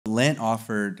Lent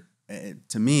offered,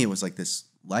 to me, it was like this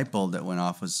light bulb that went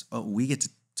off was, we get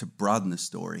to broaden the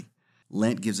story.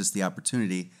 Lent gives us the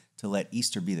opportunity to let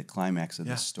Easter be the climax of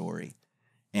the story.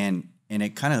 And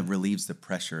it kind of relieves the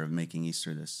pressure of making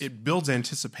Easter this. It builds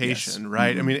anticipation,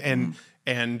 right? I mean,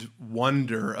 and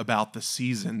wonder about the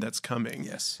season that's coming.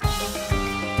 Yes.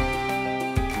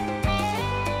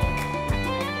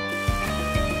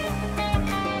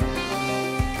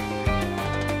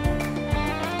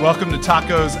 Welcome to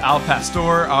Tacos Al Pastor,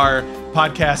 our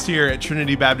podcast here at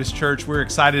Trinity Baptist Church. We're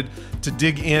excited to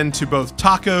dig into both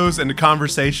tacos and the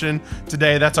conversation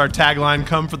today. That's our tagline: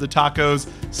 come for the tacos,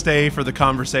 stay for the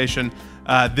conversation.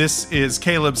 This is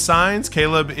Caleb Saenz.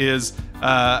 Caleb is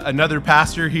another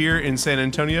pastor here in San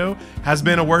Antonio, has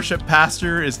been a worship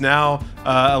pastor, is now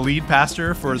a lead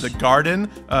pastor for The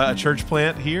Garden, a church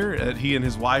plant here that he and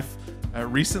his wife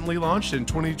recently launched in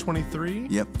 2023.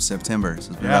 Yep, September.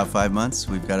 So it's been about 5 months.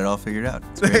 We've got it all figured out.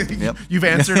 It's great. Yep. You've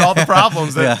answered all the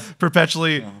problems that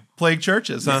perpetually plague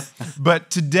churches, huh? But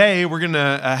today we're going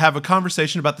to have a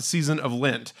conversation about the season of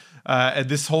Lent.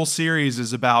 This whole series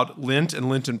is about Lent and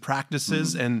Lenten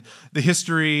practices and the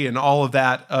history and all of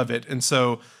that of it. And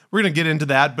so we're going to get into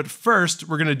that, but first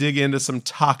we're going to dig into some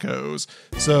tacos.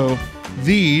 So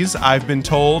these, I've been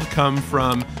told, come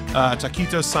from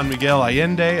Taquitos San Miguel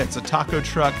Allende. It's a taco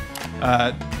truck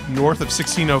north of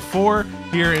 1604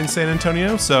 here in San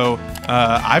Antonio. So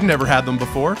I've never had them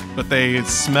before, but they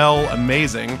smell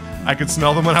amazing. I could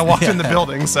smell them when I walked in the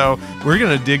building, so we're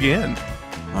going to dig in.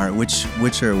 All right, which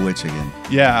are which again?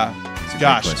 Yeah.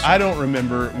 Gosh, I don't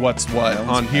remember what's what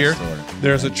on here.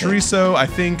 There's a chorizo, I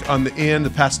think, on the end,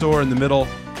 the pastor in the middle,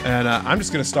 and I'm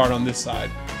just going to start on this side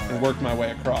and work my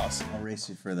way across. I'll race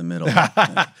you for the middle.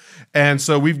 And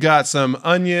so we've got some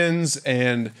onions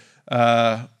and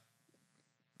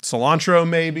cilantro,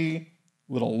 maybe,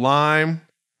 little lime.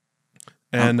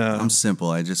 And I'm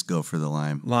simple. I just go for the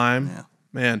lime. Yeah.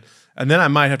 Man. And then I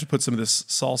might have to put some of this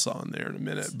salsa on there in a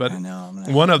minute. But I know,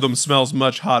 one of them smells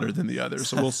much hotter than the other,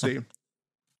 so we'll see.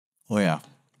 Oh, yeah.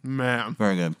 Man.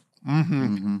 Very good.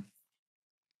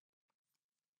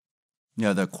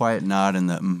 Yeah, the quiet nod and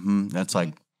the that's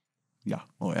like, yeah.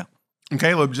 Oh, yeah. And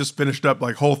Caleb just finished up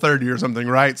like Whole30 or something,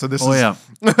 right? So this is... yeah.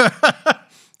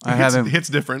 It hits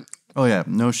different. Oh, yeah.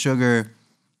 No sugar,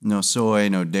 no soy,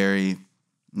 no dairy,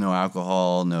 no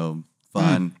alcohol, no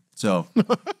fun. So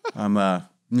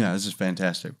this is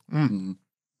fantastic.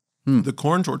 The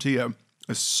corn tortilla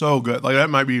is so good. Like, that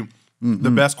might be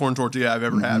the best corn tortilla I've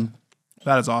ever had.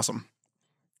 That is awesome.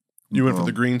 You went for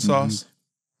the green sauce?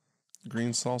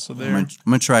 Green salsa there? I'm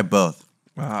going to try both.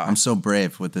 Wow. I'm so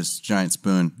brave with this giant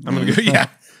spoon. I'm going to go,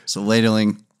 So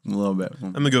ladling a little bit.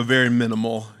 I'm going to go very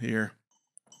minimal here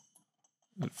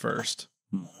at first.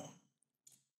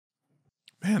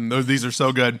 Man, these are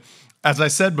so good. As I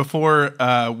said before,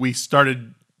 we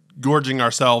started gorging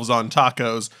ourselves on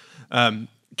tacos.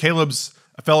 Caleb's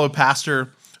a fellow pastor,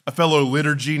 a fellow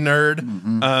liturgy nerd,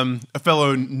 a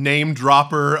fellow name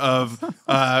dropper of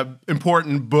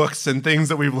important books and things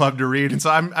that we've loved to read. And so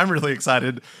I'm really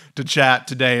excited to chat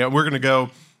today. We're going to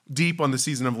go deep on the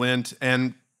season of Lent.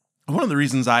 And one of the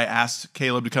reasons I asked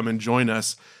Caleb to come and join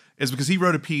us is because he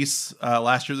wrote a piece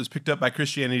last year that was picked up by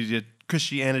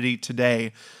Christianity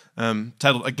Today,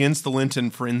 titled "Against the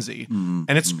Lenten Frenzy," and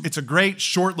it's a great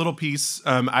short little piece.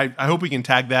 I hope we can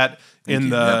tag that in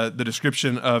the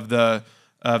description of the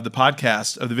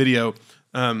podcast, of the video.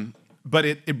 But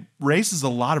it raises a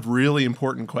lot of really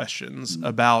important questions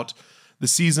about the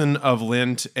season of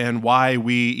Lent and why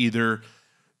we either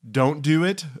don't do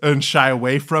it and shy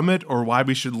away from it, or why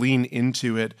we should lean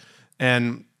into it.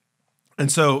 And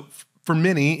so for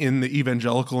many in the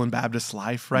evangelical and Baptist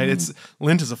life, right,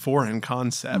 Lent is a foreign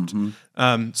concept.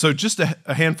 So just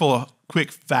a handful of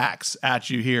quick facts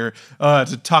at you here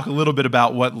to talk a little bit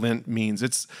about what Lent means.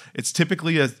 It's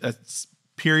typically a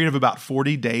period of about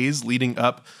 40 days leading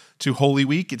up to Holy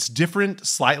Week. It's different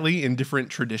slightly in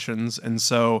different traditions, and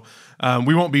so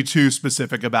we won't be too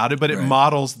specific about it, but it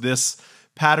models this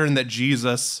pattern that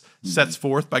Jesus sets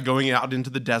forth by going out into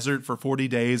the desert for 40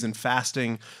 days and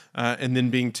fasting, and then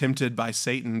being tempted by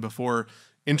Satan before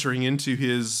entering into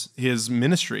his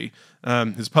ministry,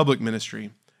 his public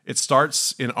ministry. It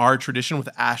starts in our tradition with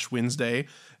Ash Wednesday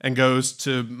and goes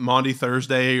to Maundy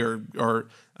Thursday or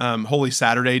Holy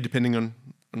Saturday, depending on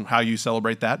how you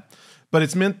celebrate that. But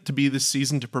it's meant to be this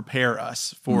season to prepare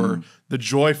us for the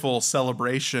joyful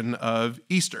celebration of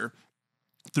Easter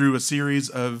through a series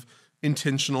of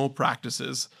intentional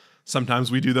practices.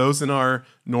 Sometimes we do those in our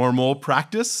normal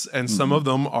practice, and some of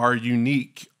them are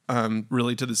unique,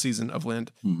 really, to the season of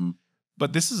Lent.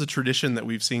 But this is a tradition that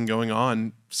we've seen going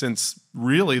on since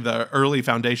really the early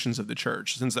foundations of the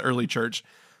church, since the early church,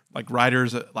 like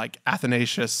writers like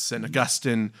Athanasius and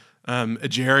Augustine,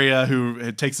 Egeria,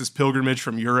 who takes this pilgrimage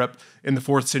from Europe in the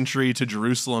 4th century to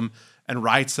Jerusalem and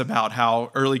writes about how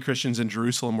early Christians in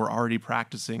Jerusalem were already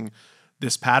practicing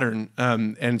this pattern.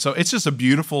 And so it's just a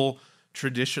beautiful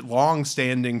tradition,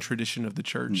 long-standing tradition of the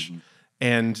church.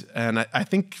 And I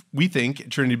think we think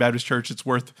at Trinity Baptist Church it's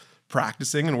worth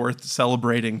practicing and worth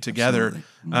celebrating together.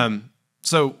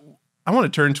 So I want to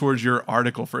turn towards your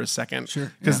article for a second,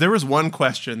 because there was one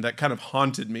question that kind of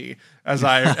haunted me as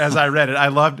I read it. I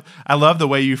love the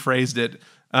way you phrased it.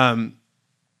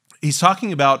 He's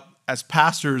talking about, as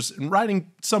pastors, and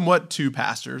writing somewhat to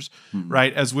pastors,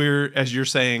 right? As you're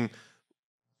saying,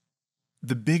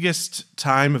 the biggest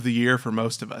time of the year for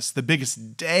most of us, the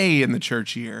biggest day in the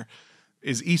church year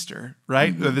is Easter,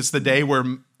 right? It's the day where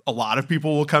a lot of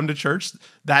people will come to church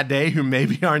that day who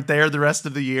maybe aren't there the rest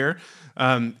of the year.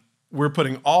 We're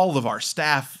putting all of our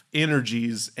staff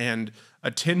energies and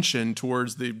attention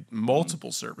towards the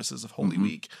multiple services of Holy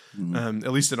Week,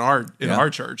 at least in our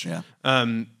church.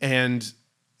 And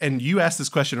you asked this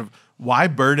question of why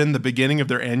burden the beginning of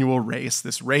their annual race,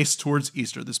 this race towards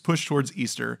Easter, this push towards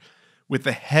Easter, with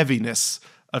the heaviness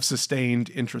of sustained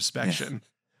introspection.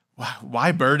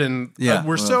 Why burden?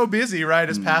 We're so busy, right,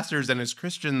 as pastors and as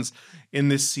Christians in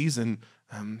this season.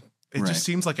 It just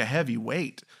seems like a heavy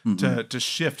weight to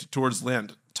shift towards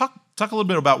Lent. Talk a little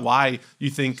bit about why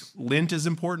you think Lent is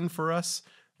important for us,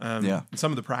 and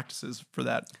some of the practices for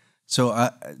that. So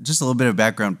just a little bit of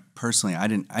background personally. I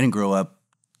didn't grow up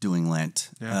doing Lent,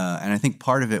 and I think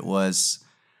part of it was,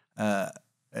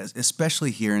 especially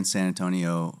here in San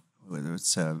Antonio,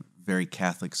 it's a very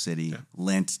Catholic city.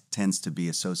 Lent tends to be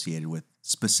associated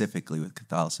specifically with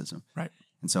Catholicism, right?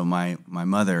 And so my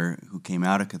mother, who came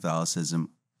out of Catholicism,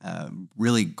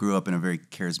 really grew up in a very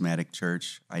charismatic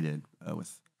church. I did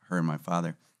with her and my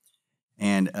father.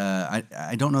 And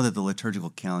I don't know that the liturgical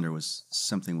calendar was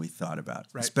something we thought about,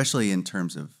 especially in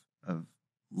terms of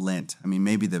Lent. I mean,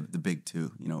 maybe the big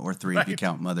two, or three if you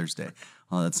count Mother's Day.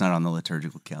 Well, that's not on the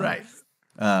liturgical calendar.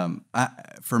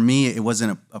 For me, it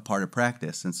wasn't a part of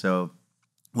practice. And so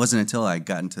it wasn't until I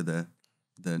got into the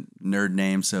nerd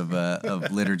names of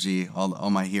liturgy, all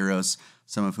my heroes,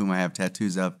 some of whom I have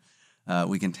tattoos of.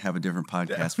 We can have a different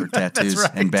podcast for tattoos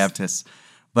and Baptists.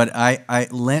 But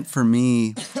Lent for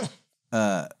me,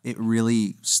 it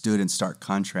really stood in stark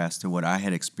contrast to what I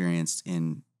had experienced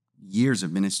in years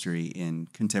of ministry in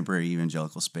contemporary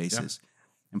evangelical spaces.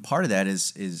 And part of that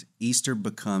is Easter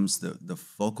becomes the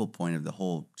focal point of the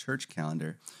whole church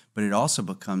calendar, but it also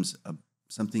becomes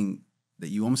something that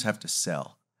you almost have to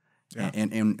sell.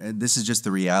 And this is just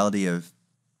the reality of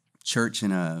church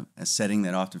in a setting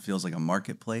that often feels like a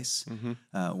marketplace,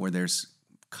 where there's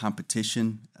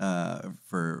competition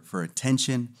for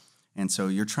attention. And so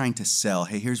you're trying to sell,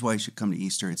 hey, here's why you should come to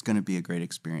Easter. It's going to be a great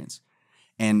experience.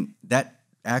 And that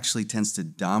actually tends to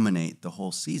dominate the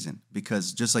whole season,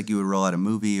 because just like you would roll out a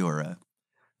movie or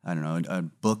a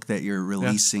book that you're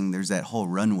releasing, there's that whole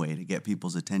runway to get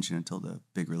people's attention until the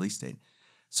big release date.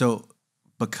 So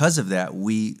because of that,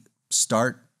 we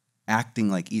start acting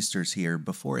like Easter's here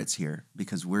before it's here,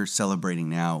 because we're celebrating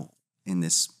now in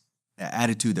this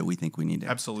attitude that we think we need to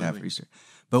have for Easter.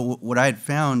 But what I had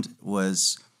found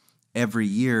was every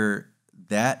year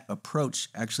that approach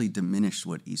actually diminished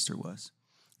what Easter was.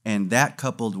 And that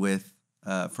coupled with,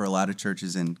 for a lot of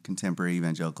churches in contemporary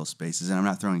evangelical spaces, and I'm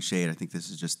not throwing shade, I think this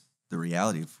is just the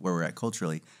reality of where we're at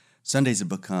culturally, Sundays have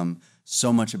become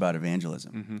so much about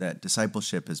evangelism that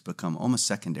discipleship has become almost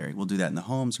secondary. We'll do that in the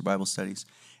homes or Bible studies.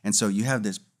 And so you have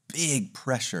this big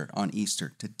pressure on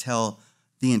Easter to tell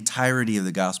the entirety of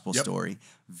the gospel story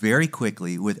very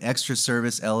quickly with extra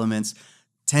service elements,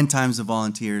 10 times the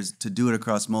volunteers, to do it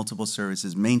across multiple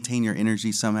services, maintain your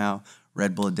energy somehow.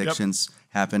 Red Bull addictions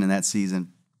happen in that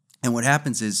season. And what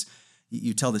happens is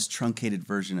you tell this truncated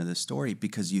version of the story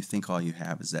because you think all you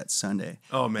have is that Sunday.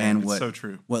 Oh, man, and it's so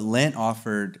true. What Lent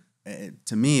offered,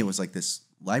 to me, it was like this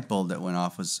light bulb that went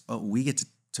off was, we get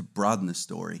to broaden the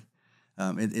story.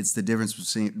 It's the difference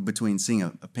between seeing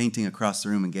a painting across the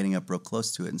room and getting up real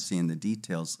close to it and seeing the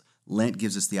details. Lent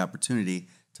gives us the opportunity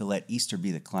to let Easter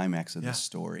be the climax of the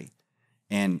story.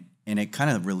 And it kind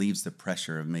of relieves the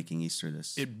pressure of making Easter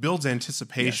this. It builds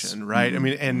anticipation, right? I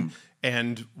mean,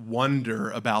 and wonder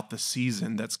about the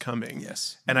season that's coming.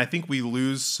 Yes. And I think we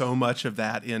lose so much of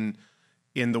that in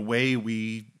the way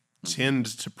we tend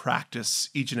to practice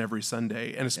each and every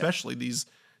Sunday, and especially these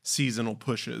seasonal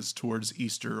pushes towards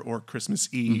Easter or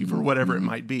Christmas Eve or whatever it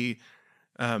might be.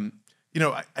 I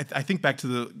think back to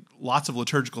the lots of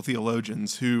liturgical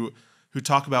theologians who who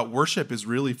talk about worship is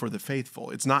really for the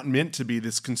faithful. It's not meant to be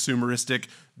this consumeristic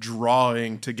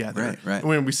drawing together. Right.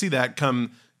 When we see that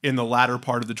come in the latter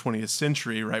part of the 20th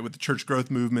century, right, with the church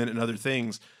growth movement and other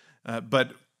things,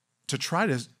 but to try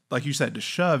to, like you said, to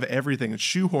shove everything and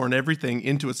shoehorn everything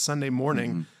into a Sunday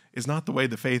morning is not the way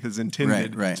the faith is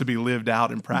intended to be lived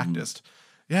out and practiced.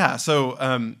 Yeah,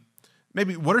 so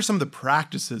maybe what are some of the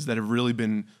practices that have really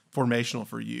been formational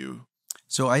for you?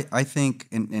 So I think,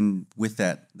 and with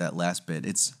that last bit,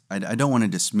 I don't want to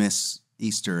dismiss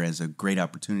Easter as a great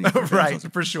opportunity for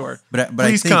evangelism. For sure. But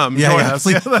please I think, come, join us.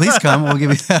 Please come. We'll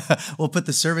give you. We'll put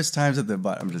the service times at the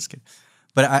bottom. I'm just kidding.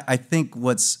 But I think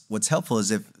what's helpful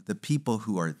is if the people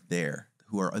who are there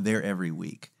every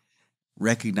week,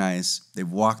 recognize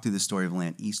they've walked through the story of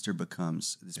Lent. Easter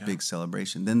becomes this big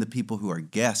celebration. Then the people who are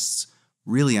guests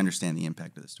really understand the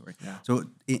impact of the story. Yeah. So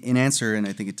in answer, and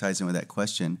I think it ties in with that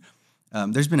question.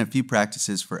 There's been a few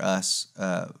practices for us,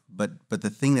 but the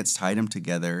thing that's tied them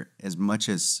together, as much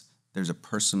as there's a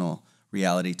personal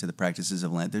reality to the practices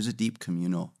of Lent, there's a deep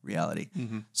communal reality.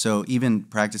 So even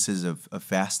practices of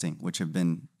fasting, which have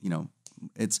been,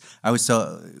 I always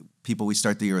tell people we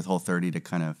start the year with Whole30 to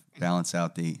kind of balance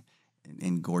out the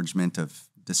engorgement of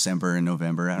December and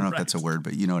November. I don't know if that's a word,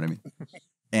 but you know what I mean.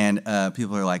 And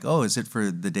people are like, "Oh, is it for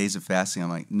the days of fasting?" I'm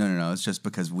like, "No. It's just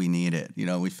because we need it.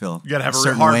 We feel you gotta have a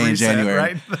certain hard way reset, in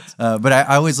January." Right? But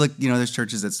I always look. There's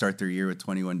churches that start their year with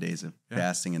 21 days of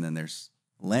fasting, and then there's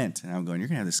Lent, and I'm going, "You're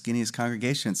gonna have the skinniest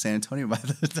congregation in San Antonio by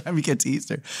the time you get to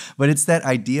Easter." But it's that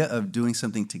idea of doing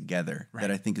something together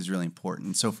that I think is really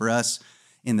important. So for us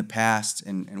in the past,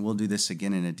 and we'll do this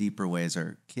again in a deeper way as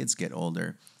our kids get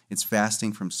older, it's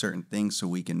fasting from certain things so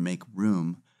we can make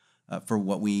room for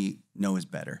what we know is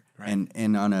better,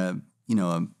 and on a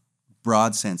a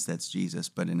broad sense that's Jesus,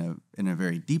 but in a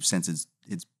very deep sense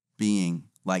it's being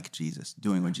like Jesus,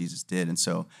 doing what Jesus did, and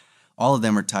so all of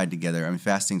them are tied together. I mean,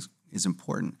 fasting is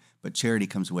important, but charity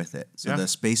comes with it. So the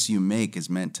space you make is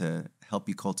meant to help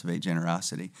you cultivate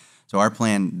generosity. So our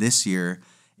plan this year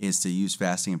is to use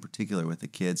fasting in particular with the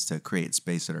kids to create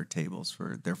space at our tables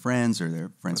for their friends or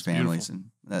their friends' families,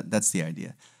 and that's the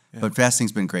idea. Yeah. But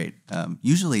fasting's been great.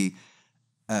 Usually,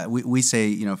 we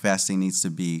say fasting needs to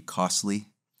be costly,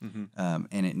 and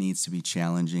it needs to be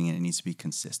challenging, and it needs to be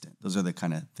consistent. Those are the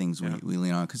kind of things we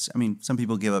lean on. Because some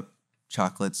people give up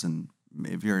chocolates, and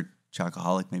if you're a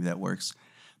chocoholic, maybe that works.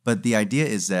 But the idea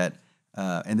is that,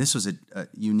 and this was a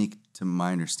unique to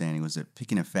my understanding, was that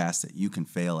picking a fast that you can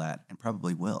fail at and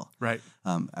probably will. Right.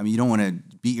 You don't want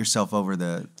to beat yourself over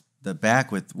the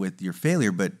back with your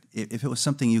failure, but if it was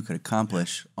something you could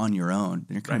accomplish on your own,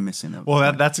 then you're kind of missing it.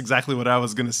 Well, that's exactly what I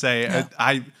was going to say. Yeah.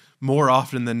 I more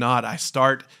often than not, I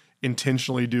start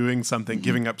intentionally doing something,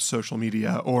 giving up social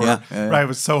media, or right, it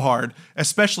was so hard,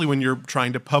 especially when you're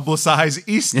trying to publicize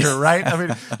Easter, right? I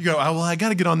mean, you go, oh, well, I got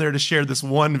to get on there to share this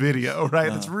one video,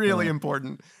 right? It's really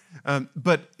important.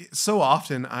 But so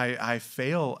often I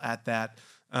fail at that.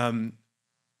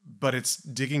 But it's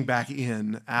digging back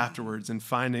in afterwards and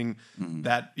finding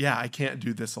that, I can't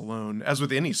do this alone, as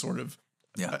with any sort of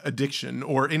addiction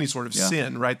or any sort of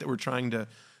sin, right, that we're trying to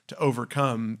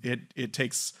overcome. It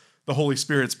takes the Holy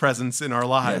Spirit's presence in our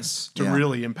lives to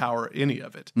really empower any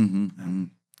of it.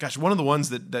 Gosh, one of the ones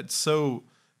that's so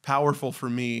powerful for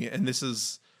me, and this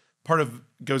is part of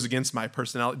goes against my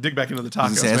personality. Dig back into the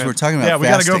tacos, as we're talking about we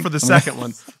got to go fasting. for the second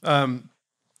one.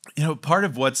 Part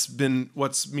of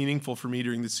what's meaningful for me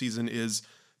during this season is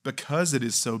because it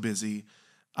is so busy,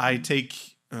 I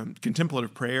take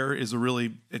contemplative prayer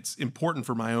it's important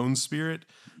for my own spirit,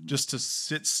 just to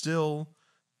sit still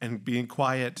and being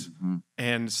quiet.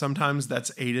 And sometimes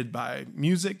that's aided by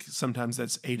music. Sometimes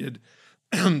that's aided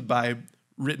by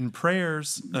written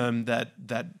prayers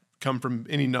that come from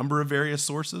any number of various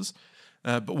sources.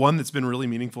 But one that's been really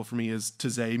meaningful for me is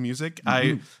Taizé music.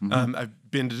 I've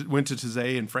went to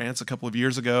Taizé in France a couple of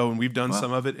years ago, and we've done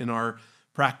some of it in our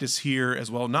practice here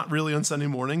as well. Not really on Sunday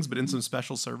mornings, but in some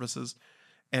special services.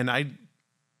 And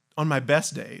on my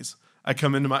best days, I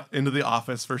come into the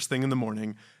office first thing in the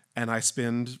morning, and I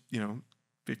spend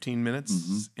 15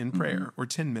 minutes in prayer or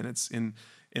 10 minutes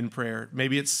in prayer.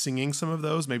 Maybe it's singing some of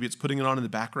those. Maybe it's putting it on in the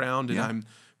background, and I'm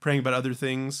praying about other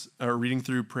things or reading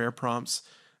through prayer prompts.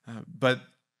 But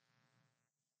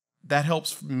that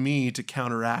helps me to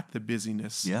counteract the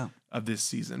busyness of this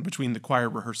season between the choir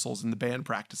rehearsals and the band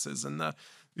practices and the,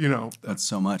 that's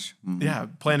so much.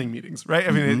 Planning meetings, right?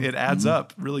 I mean, it adds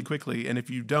up really quickly. And if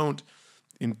you don't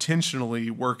intentionally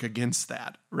work against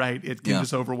that, right, it can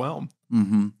just overwhelm.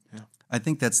 I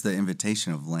think that's the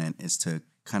invitation of Lent, is to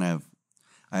kind of,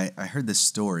 I heard this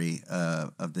story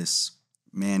of this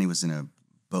man. He was in a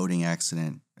boating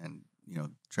accident, and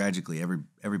tragically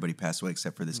everybody passed away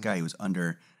except for this guy. He was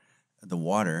under the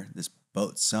water. This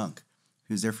boat sunk.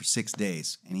 He was there for 6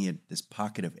 days, and he had this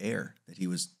pocket of air that he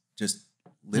was just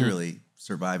literally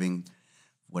surviving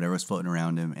whatever was floating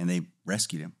around him, and they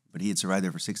rescued him. But he had survived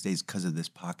there for 6 days because of this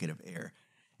pocket of air.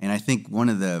 And I think one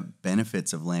of the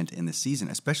benefits of Lent in this season,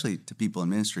 especially to people in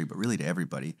ministry, but really to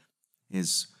everybody,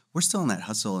 is we're still in that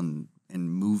hustle and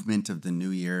movement of the new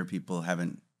year. People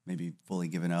haven't maybe fully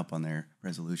given up on their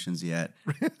resolutions yet.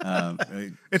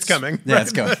 It's coming. Yeah,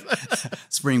 it's coming.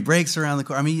 Spring breaks around the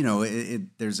corner. I mean,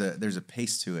 there's a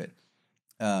pace to it.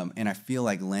 And I feel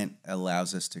like Lent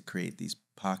allows us to create these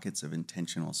pockets of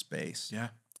intentional space. Yeah.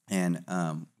 And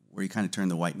where you kind of turn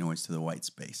the white noise to the white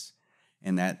space.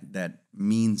 And that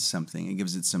means something. It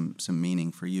gives it some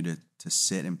meaning for you to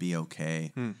sit and be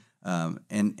okay.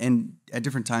 And at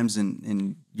different times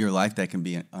in your life, that can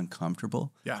be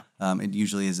uncomfortable. Yeah. It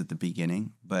usually is at the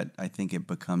beginning, but I think it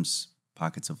becomes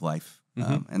pockets of life.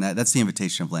 And that's the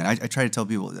invitation of Lent. I try to tell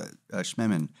people,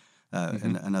 Schmemann,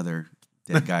 another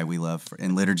dead guy we love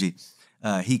in liturgy,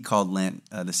 he called Lent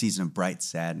the season of bright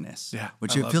sadness. Yeah,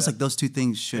 which it feels like those two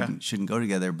things shouldn't go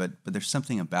together, but there's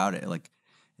something about it, like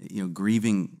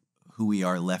grieving who we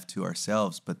are left to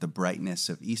ourselves. But the brightness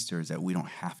of Easter is that we don't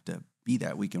have to be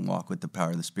that. We can walk with the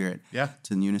power of the Spirit to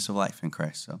the newness of life in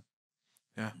Christ. So,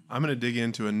 yeah, I'm going to dig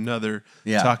into another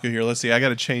taco here. Let's see. I got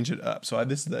to change it up. So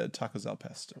this is the tacos al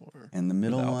pastor, and the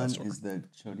middle one is the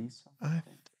chorizo.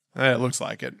 It looks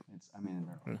like it.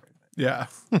 Yeah.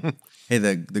 Hey,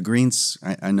 the greens.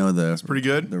 I know it's pretty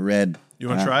good. The red. You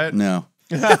want to try it? No.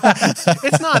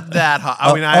 It's not that hot.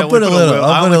 I mean, I'll put a little.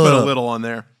 I only put a little on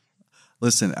there.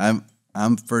 Listen,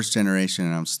 I'm first generation,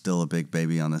 and I'm still a big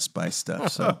baby on the spice stuff.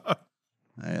 So,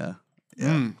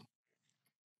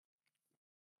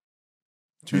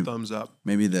 Two thumbs up.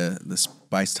 Maybe the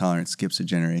spice tolerance skips a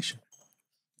generation.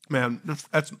 Man,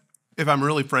 that's, if I'm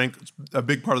really frank, it's a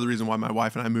big part of the reason why my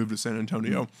wife and I moved to San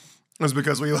Antonio is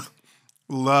because we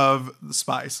love the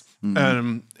spice,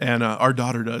 and our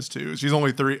daughter does too. She's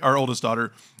only 3. Our oldest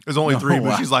daughter is only 3,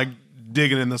 but she's like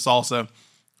digging in the salsa.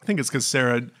 I think it's because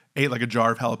Sarah ate like a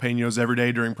jar of jalapenos every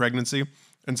day during pregnancy,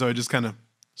 and so it just kind of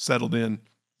settled in.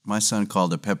 My son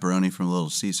called a pepperoni from Little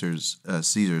Caesars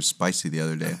spicy the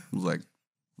other day. I was like,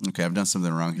 okay, I've done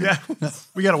something wrong here. Yeah,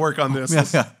 we got to work on this.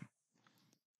 Yeah.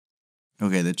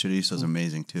 Okay, the chorizo is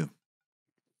amazing too.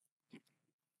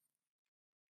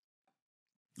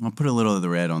 I'll put a little of the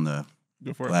red on the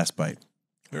last bite.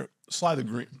 Here, slide the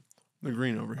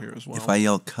green over here as well. If I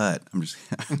yell cut, I'm just...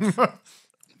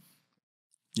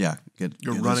 Yeah, good.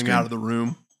 You're running out of the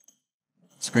room.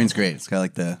 Screen's great. It's got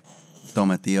like the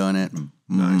tomatillo in it.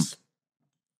 Nice.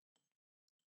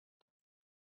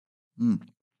 I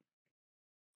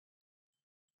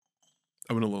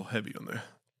went a little heavy on the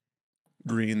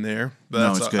green there,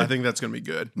 but it's good. I think that's going to be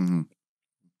good.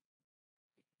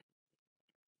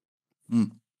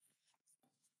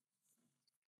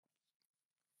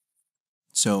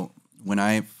 So when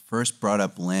I first brought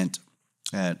up Lent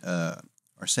at our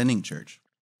Sensening church,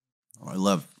 I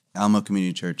love Alamo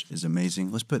Community Church is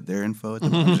amazing. Let's put their info at the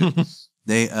bottom.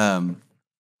 They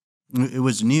it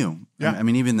was new. Yeah. I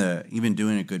mean, even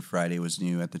doing a Good Friday was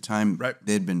new at the time. Right.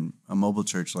 They'd been a mobile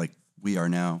church like we are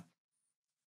now,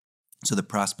 so the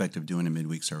prospect of doing a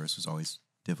midweek service was always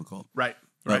difficult. Right.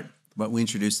 But we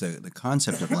introduced the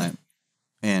concept of Lent,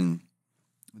 and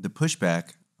the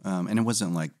pushback, and it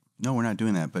wasn't like, no, we're not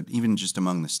doing that, but even just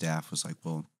among the staff was like,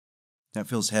 well, that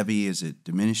feels heavy. Is it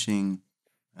diminishing?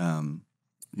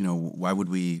 Why would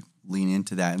we lean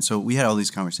into that? And so we had all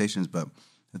these conversations, but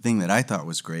the thing that I thought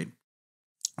was great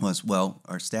was, well,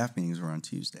 our staff meetings were on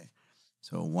Tuesday.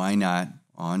 So why not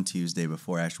on Tuesday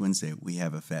before Ash Wednesday, we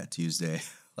have a Fat Tuesday,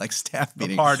 like staff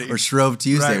meeting or Shrove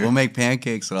Tuesday. Right. We'll make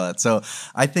pancakes and all that. So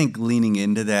I think leaning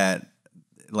into that,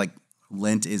 like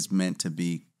Lent is meant to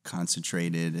be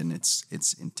concentrated and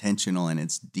it's intentional and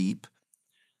it's deep.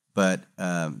 But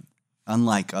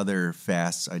unlike other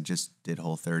fasts, I just did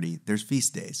Whole30. There's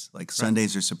feast days. Like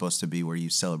Sundays are supposed to be where you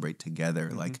celebrate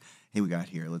together. Like, hey, we got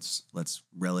here. Let's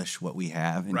relish what we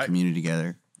have in community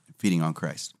together, feeding on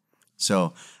Christ.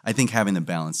 So I think having the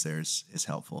balance there is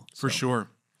helpful. For sure.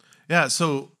 Yeah.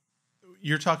 So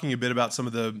you're talking a bit about some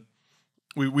of the,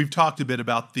 we've talked a bit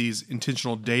about these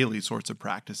intentional daily sorts of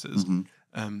practices.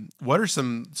 What are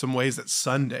some ways that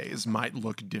Sundays might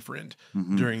look different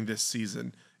during this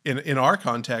season? In our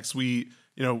context, we,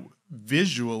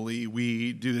 visually,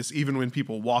 we do this even when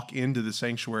people walk into the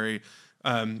sanctuary.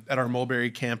 At our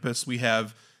Mulberry campus, we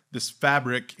have this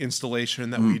fabric installation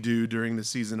that we do during the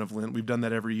season of Lent. We've done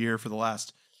that every year for the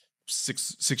last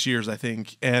six years, I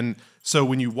think. And so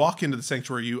when you walk into the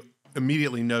sanctuary, you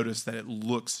immediately notice that it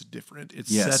looks different. It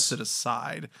Yes. sets it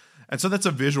aside. And so that's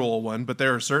a visual one, but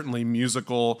there are certainly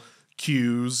musical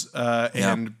cues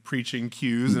and preaching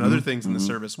cues and other things in the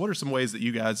service. What are some ways that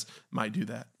you guys might do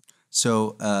that?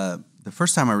 So the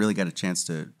first time I really got a chance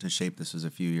to shape this was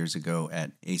a few years ago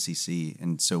at ACC.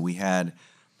 And so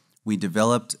we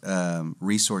developed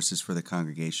resources for the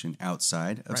congregation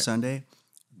outside of Sunday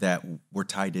that were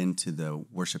tied into the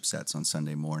worship sets on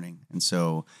Sunday morning. And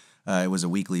so it was a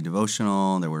weekly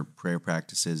devotional. There were prayer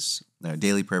practices,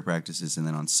 daily prayer practices. And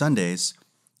then on Sundays,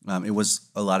 it was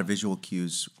a lot of visual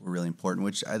cues were really important,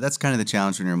 which that's kind of the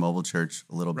challenge when you're a mobile church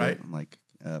a little bit. I'm like,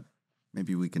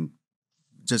 maybe we can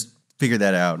just figure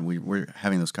that out. And we're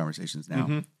having those conversations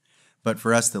now. But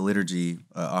for us, the liturgy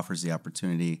offers the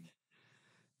opportunity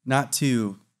not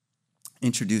to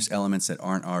introduce elements that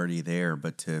aren't already there,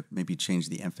 but to maybe change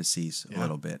the emphases a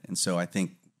little bit. And so I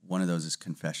think one of those is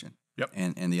confession.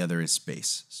 And the other is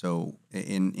space. So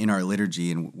in our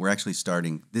liturgy, and we're actually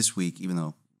starting this week, even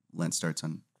though Lent starts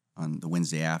on the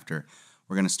Wednesday after,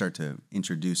 we're going to start to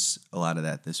introduce a lot of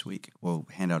that this week. We'll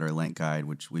hand out our Lent guide,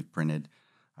 which we've printed.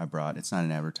 I brought. It's not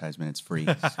an advertisement; it's free.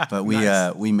 But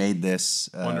we made this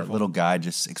little guide,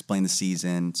 just explain the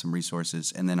season, some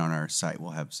resources, and then on our site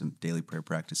we'll have some daily prayer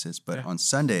practices. But on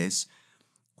Sundays,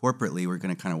 corporately, we're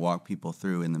going to kind of walk people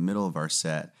through in the middle of our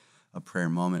set a prayer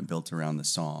moment built around the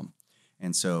psalm.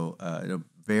 And so a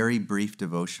very brief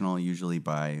devotional, usually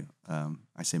by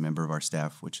I say member of our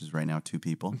staff, which is right now 2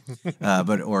 people,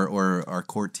 but or our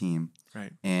core team.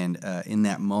 Right. And in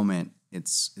that moment,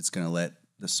 it's going to let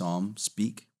the psalm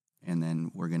speak, and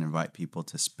then we're going to invite people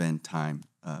to spend time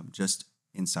just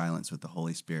in silence with the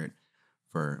Holy Spirit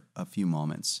for a few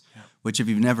moments, which if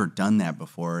you've never done that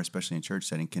before, especially in a church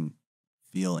setting, can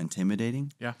feel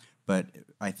intimidating. Yeah. But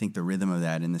I think the rhythm of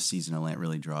that in the season of Lent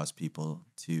really draws people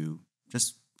to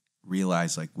just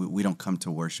realize, like, we don't come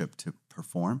to worship to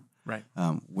perform. Right.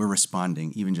 We're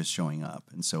responding, even just showing up.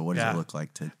 And so what does it look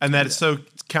like to And do that is so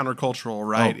countercultural,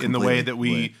 right? In the way that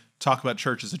we talk about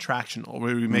church as attractional,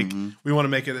 where we want to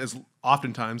make it as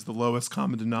oftentimes the lowest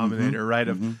common denominator, right?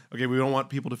 Okay, we don't want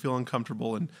people to feel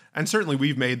uncomfortable, and certainly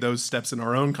we've made those steps in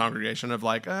our own congregation of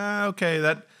like,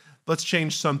 let's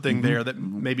change something there that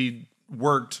maybe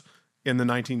worked in the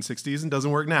 1960s and doesn't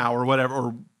work now, or whatever,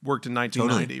 or worked in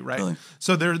 1990, right? Totally.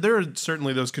 So there are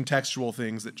certainly those contextual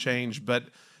things that change, but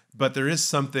there is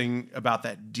something about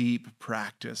that deep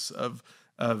practice of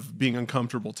being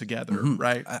uncomfortable together,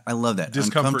 right? I love that.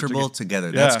 Uncomfortable together.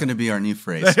 Yeah. That's going to be our new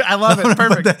phrase. I love it.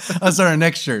 Perfect. That's our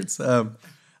next shirts. For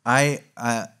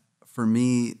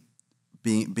me,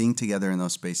 being together in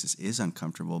those spaces is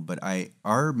uncomfortable, but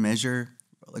our measure,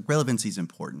 like, relevancy is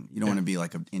important. You don't want to be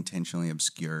like intentionally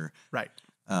obscure. Right.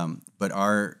 But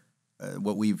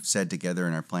what we've said together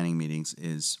in our planning meetings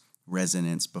is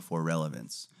resonance before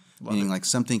relevance. Meaning like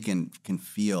something can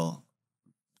feel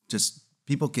just,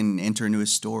 people can enter into a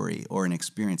story or an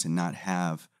experience and not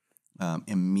have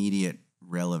immediate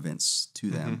relevance to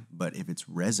them. But if it's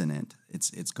resonant,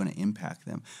 it's going to impact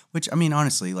them. Which, I mean,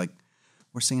 honestly, like,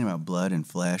 we're singing about blood and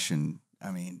flesh, and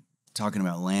I mean, talking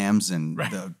about lambs and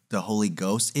the Holy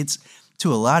Ghost. It's,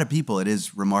 to a lot of people, it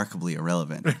is remarkably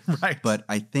irrelevant. Right. But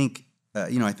I think,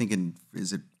 I think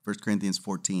is it 1 Corinthians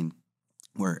 14,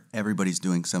 where everybody's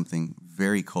doing something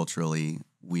very culturally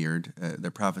weird.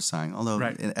 They're prophesying, although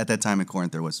at that time in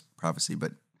Corinth there was prophecy,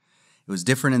 but it was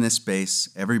different in this space.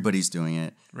 Everybody's doing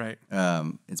it. Right.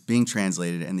 It's being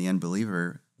translated, and the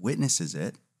unbeliever witnesses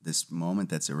it, this moment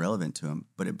that's irrelevant to him,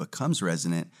 but it becomes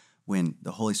resonant when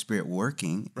the Holy Spirit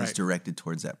working is directed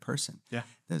towards that person. Yeah.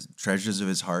 The treasures of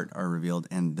his heart are revealed.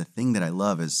 And the thing that I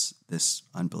love is this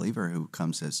unbeliever who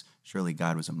comes says, surely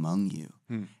God was among you.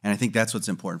 And I think that's what's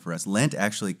important for us. Lent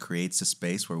actually creates a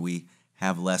space where we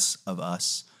have less of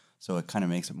us. So it kind of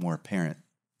makes it more apparent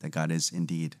that God is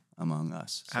indeed among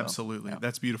us. So, absolutely. Yeah.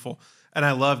 That's beautiful. And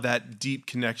I love that deep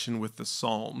connection with the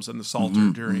Psalms and the Psalter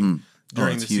during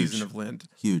the season of Lent.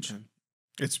 Huge.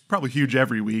 It's probably huge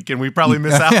every week, and we probably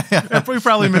miss out. We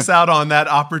probably miss out on that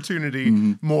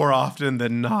opportunity more often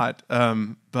than not.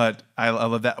 But I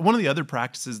love that. One of the other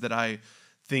practices that I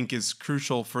think is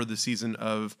crucial for the season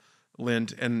of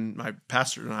Lent, and my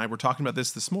pastor and I were talking about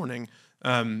this morning.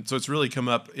 So it's really come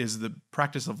up, is the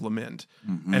practice of lament,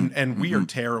 and we are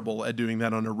terrible at doing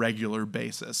that on a regular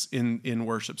basis in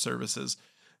worship services.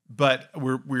 But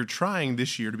we're trying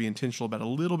this year to be intentional about a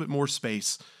little bit more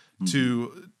space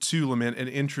to lament and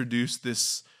introduce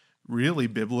this really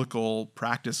biblical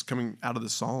practice coming out of the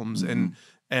Psalms, and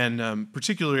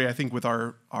particularly I think with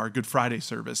our Good Friday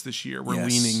service this year, we're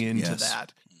leaning into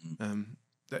that.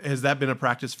 Has that been a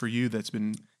practice for you that's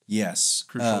been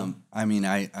crucial? I mean,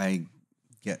 I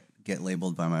get get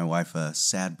labeled by my wife a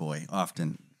sad boy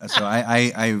often. So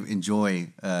I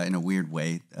enjoy, in a weird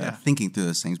way, thinking through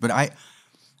those things. But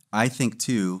I think,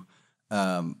 too,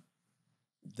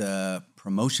 the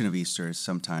promotion of Easter is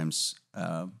sometimes,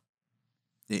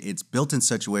 it's built in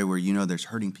such a way where there's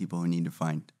hurting people who need to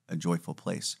find a joyful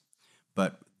place.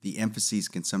 But the emphases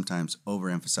can sometimes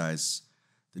overemphasize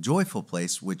the joyful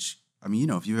place, which,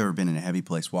 if you've ever been in a heavy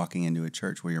place, walking into a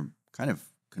church where you're kind of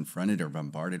confronted or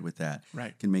bombarded with that,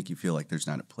 can make you feel like there's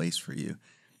not a place for you.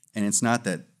 And it's not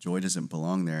that joy doesn't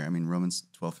belong there. Romans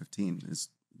 12:15 is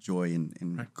joy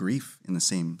and grief in the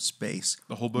same space.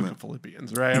 The whole book of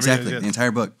Philippians, right? Exactly, the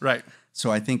entire book. Right.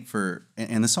 So I think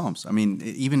and the Psalms,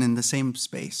 even in the same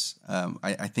space,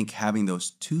 I think having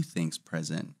those two things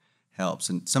present helps.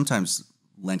 And sometimes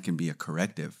Lent can be a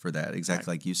corrective for that,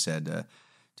 exactly like you said,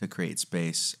 to create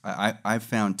space. I've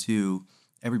found, too,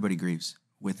 everybody grieves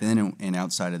within and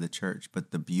outside of the church,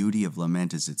 but the beauty of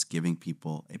lament is it's giving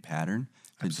people a pattern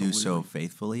to do so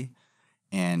faithfully.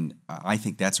 And I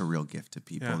think that's a real gift to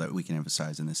people that we can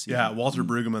emphasize in this season. Yeah, Walter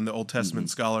Brueggemann, the Old Testament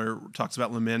scholar, talks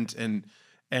about lament,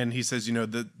 and he says,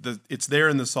 it's there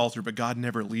in the Psalter, but God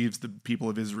never leaves the people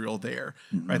of Israel there,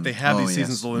 right? They have these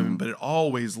seasons of lament, but it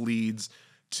always leads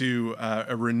to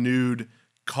a renewed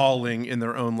calling in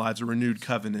their own lives, a renewed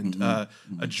covenant, a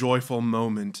joyful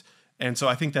moment. And so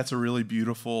I think that's a really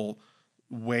beautiful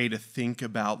way to think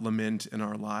about lament in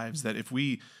our lives, that if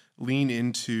we lean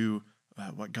into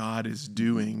what God is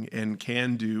doing and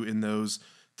can do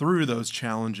through those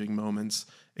challenging moments,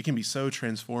 it can be so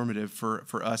transformative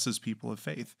for us as people of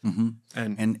faith.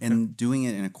 And doing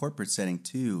it in a corporate setting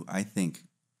too, I think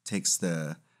takes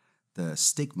the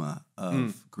stigma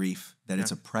of grief, that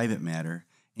it's a private matter,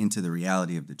 into the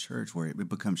reality of the church where it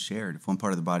becomes shared. If one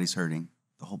part of the body's hurting,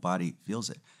 the whole body feels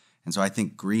it. And so I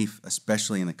think grief,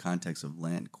 especially in the context of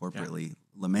Lent, corporately,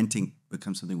 lamenting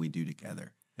becomes something we do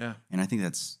together. Yeah. And I think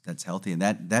that's healthy. And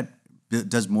that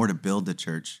does more to build the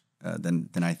church than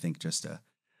I think just a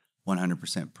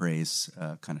 100% praise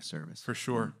kind of service. For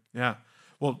sure. Yeah.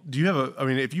 Well, do you have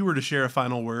if you were to share a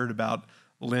final word about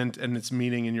Lent and its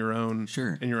meaning in your own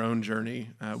journey,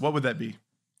 what would that be?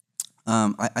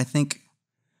 I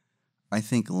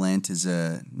think Lent is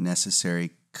a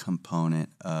necessary component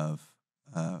of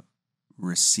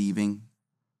receiving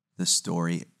the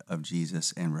story of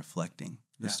Jesus and reflecting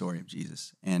the story of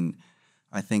Jesus. And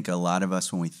I think a lot of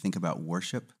us, when we think about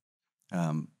worship,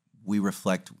 we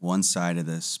reflect one side of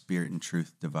the spirit and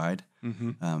truth divide.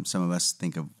 Some of us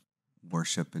think of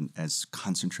worship as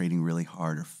concentrating really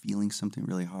hard or feeling something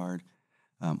really hard,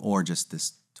 or just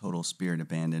this total spirit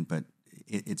abandon, but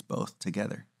it's both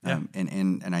together.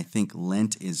 And I think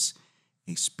Lent is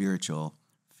a spiritual,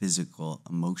 physical,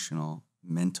 emotional,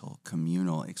 mental,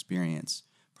 communal experience,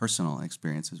 personal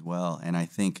experience as well. And I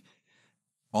think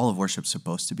all of worship's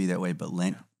supposed to be that way, but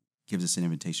Lent gives us an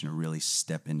invitation to really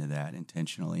step into that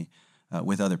intentionally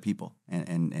with other people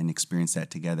and experience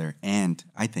that together. And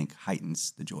I think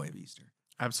heightens the joy of Easter.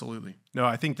 Absolutely. No,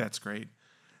 I think that's great.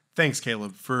 Thanks,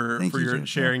 Caleb, for your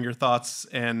sharing your thoughts,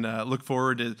 and look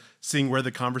forward to seeing where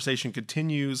the conversation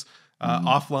continues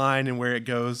offline and where it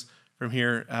goes from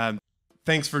here.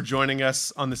 Thanks for joining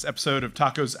us on this episode of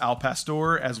Tacos Al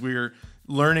Pastor as we're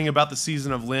learning about the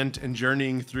season of Lent and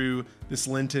journeying through this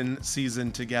Lenten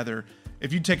season together.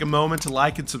 If you'd take a moment to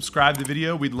like and subscribe to the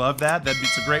video, we'd love that.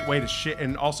 It's a great way to share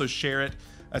and also share it.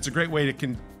 It's a great way to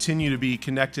continue to be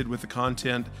connected with the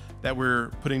content that we're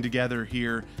putting together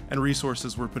here and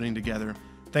resources we're putting together.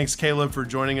 Thanks, Caleb, for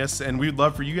joining us. And we'd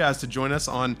love for you guys to join us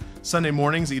on Sunday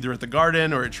mornings, either at the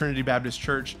Garden or at Trinity Baptist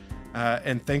Church.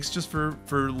 And thanks just for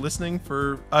listening,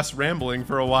 for us rambling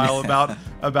for a while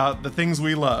about the things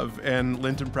we love and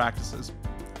Lenten practices.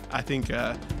 I think,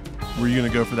 were you going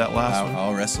to go for that last one?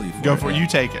 I'll wrestle you for it. Go for it. You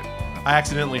take it. I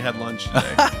accidentally had lunch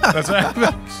today. That's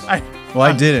right.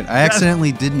 I didn't. I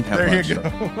accidentally didn't have lunch. There you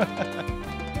go.